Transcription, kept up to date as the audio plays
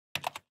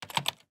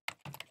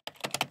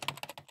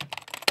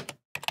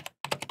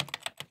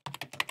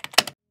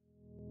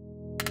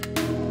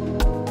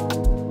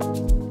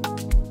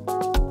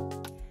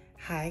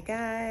Hi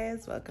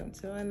guys, welcome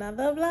to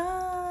another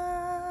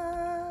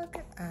vlog.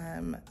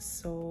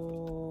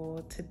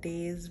 So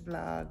today's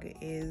vlog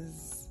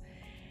is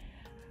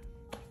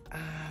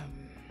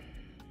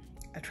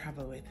a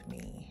travel with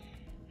me.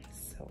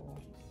 So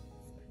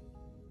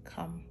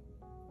come,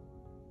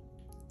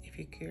 if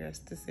you're curious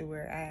to see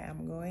where I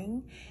am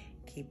going,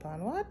 keep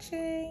on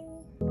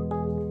watching.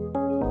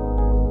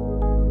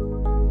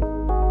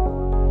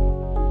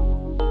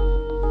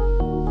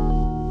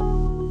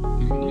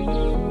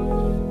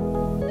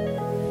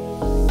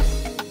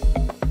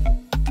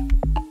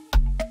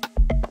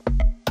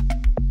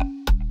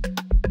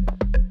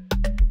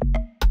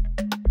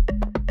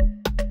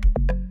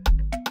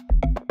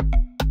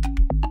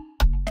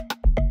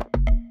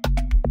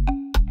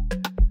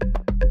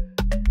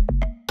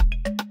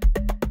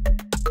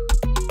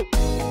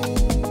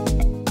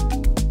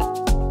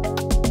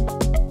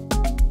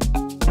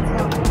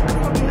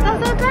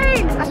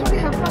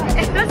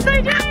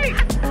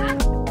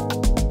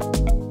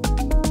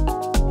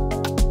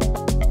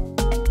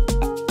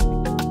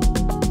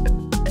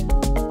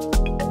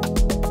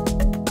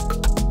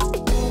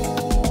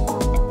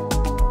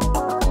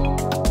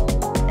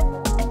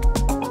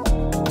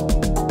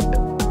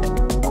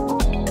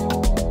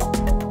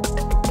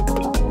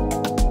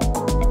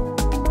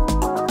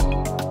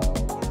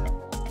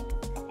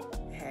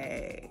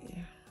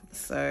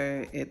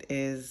 So it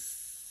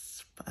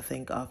is, I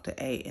think, after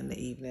 8 in the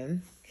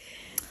evening.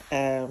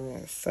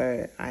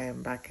 So I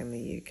am back in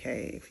the UK,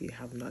 if you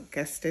have not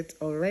guessed it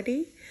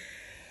already.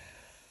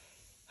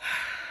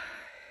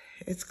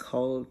 It's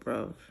cold,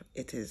 bro.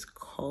 It is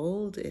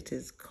cold, it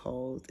is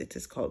cold, it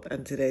is cold.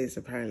 And today is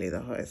apparently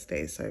the hottest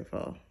day so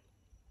far.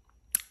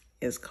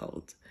 It's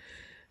cold.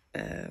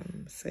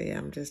 So yeah,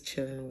 I'm just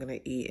chilling. I'm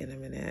gonna eat in a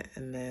minute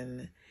and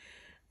then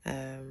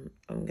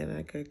I'm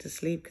gonna go to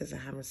sleep because I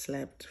haven't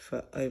slept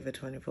for over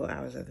 24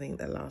 hours. I think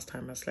the last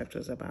time I slept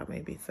was about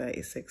maybe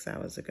 36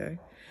 hours ago.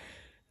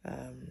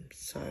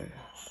 So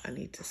I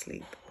need to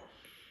sleep.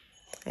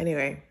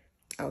 Anyway,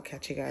 I'll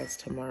catch you guys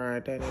tomorrow. I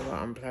don't know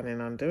what I'm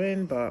planning on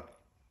doing, but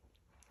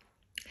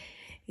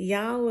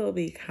y'all will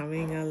be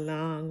coming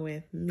along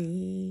with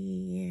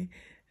me.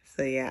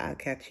 So yeah, I'll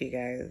catch you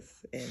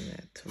guys in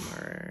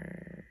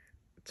tomorrow.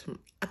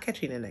 I'll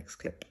catch you in the next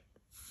clip.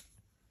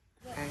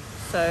 Okay.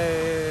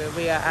 So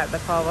we are at the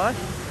car wash.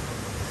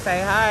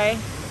 Say hi.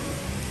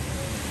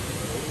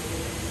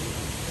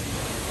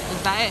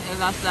 Is that it?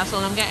 That's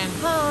all I'm getting?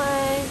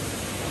 Hi.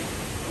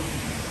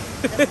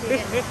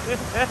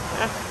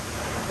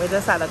 We're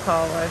just at the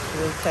car wash.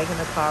 We're taking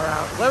the car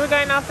out. Where are we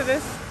going after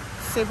this?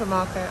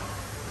 Supermarket.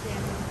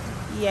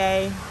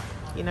 Yeah. Yay.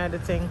 You know the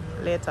thing.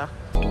 Later.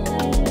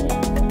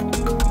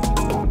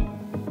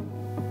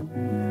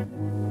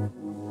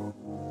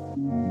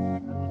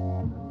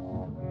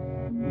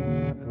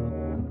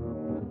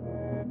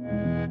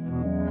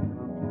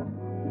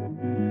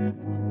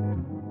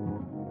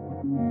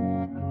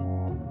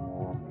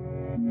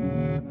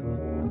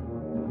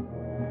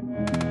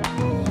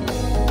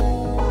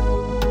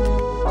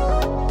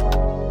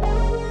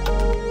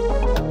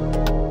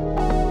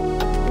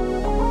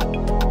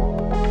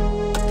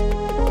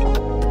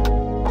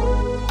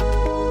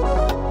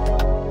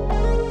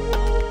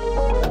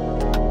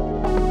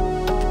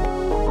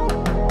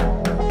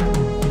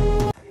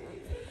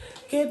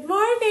 Good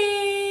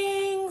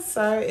morning.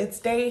 So it's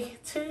day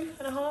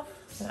 2.5,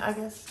 I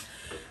guess.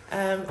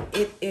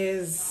 It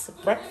is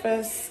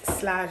breakfast /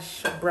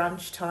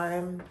 brunch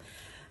time,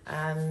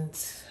 and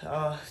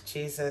oh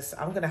Jesus,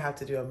 I'm gonna have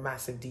to do a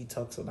massive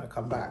detox when I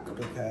come back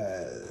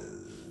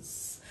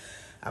because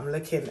I'm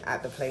looking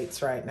at the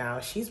plates right now.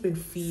 She's been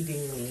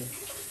feeding me.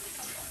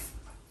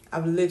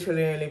 I've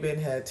literally only been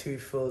here 2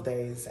 full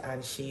days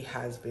and she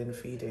has been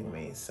feeding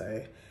me,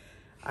 so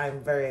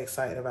I'm very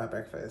excited about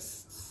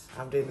breakfast.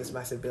 I'm doing this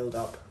massive build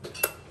up.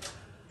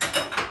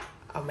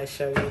 I'm gonna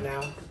show you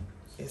now.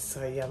 It's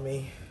so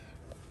yummy.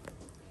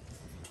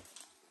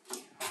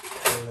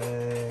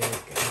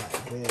 Look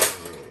at this.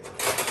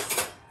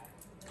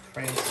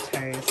 French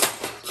toast,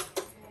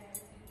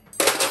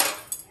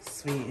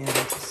 sweetened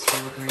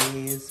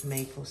strawberries,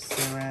 maple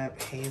syrup,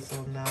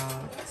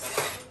 hazelnuts,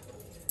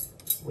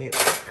 whipped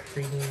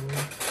cream.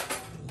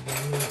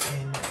 Yummy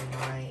in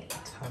my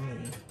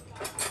tummy.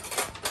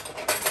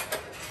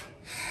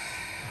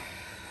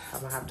 I'm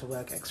gonna have to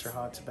work extra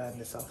hard to burn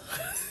this off.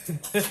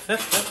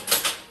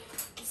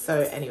 So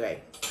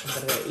anyway, I'm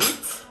gonna go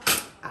eat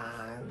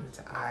and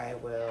I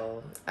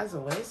will, as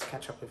always,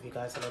 catch up with you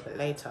guys a little bit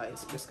later.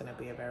 It's just gonna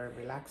be a very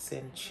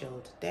relaxing,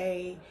 chilled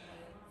day.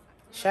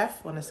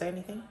 Chef, wanna say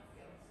anything?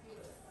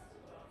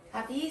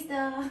 Happy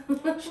Easter!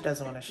 She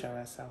doesn't want to show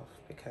herself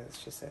because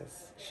she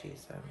says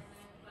she's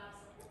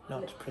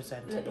not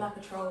presentable. Look like a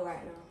troll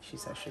right now. She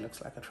says she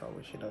looks like a troll,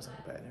 which she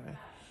doesn't, but anyway.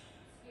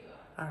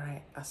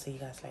 Alright, I'll see you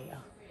guys later.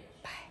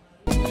 Bye.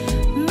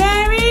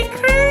 Merry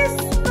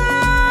Christmas!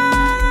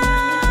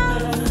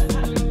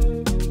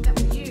 That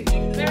was you.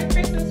 Merry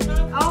Christmas,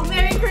 Mom. Oh,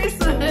 Merry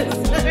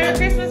Christmas! Merry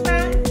Christmas,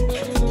 Mom.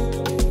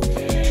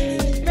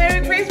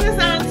 Merry Christmas,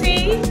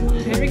 Auntie.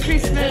 Merry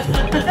Christmas!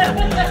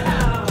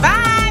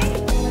 Bye!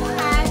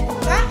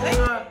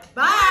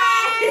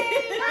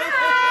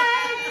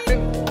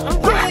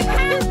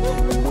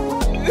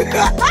 Jenny,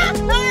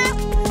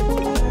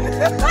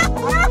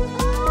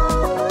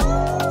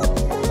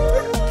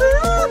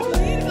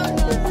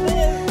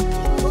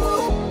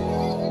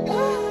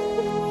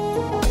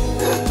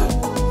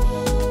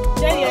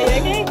 are you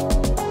okay?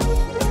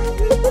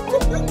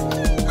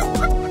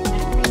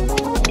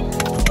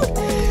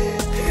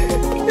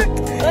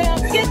 Like, I'm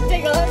scared to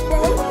take her home,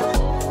 bro.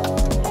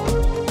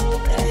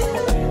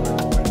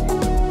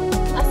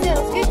 I said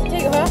I'm scared to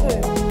take her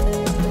home.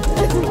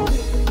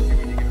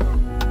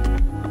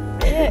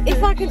 Yeah, if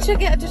I can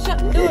get her to shut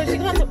the door, she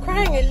can't stop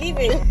crying and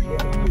leaving.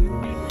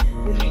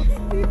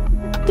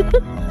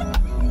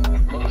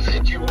 Mom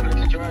said you wanted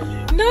to drive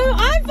you. No,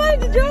 I'm fine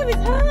to drive, it's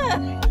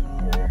her.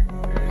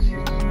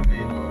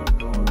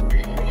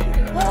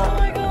 Oh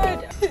my god.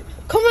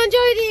 Come on,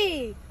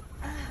 Jodie.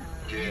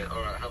 Yeah,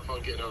 alright, have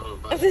fun getting out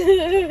of the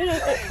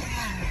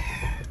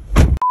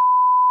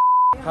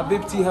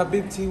Habibti,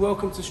 Habibti,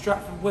 welcome to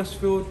Stratford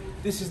Westfield.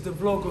 This is the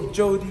vlog of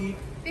Jodie.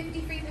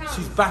 £53.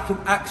 She's back in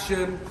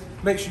action.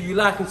 Make sure you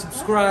like and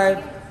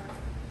subscribe.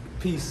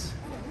 Peace.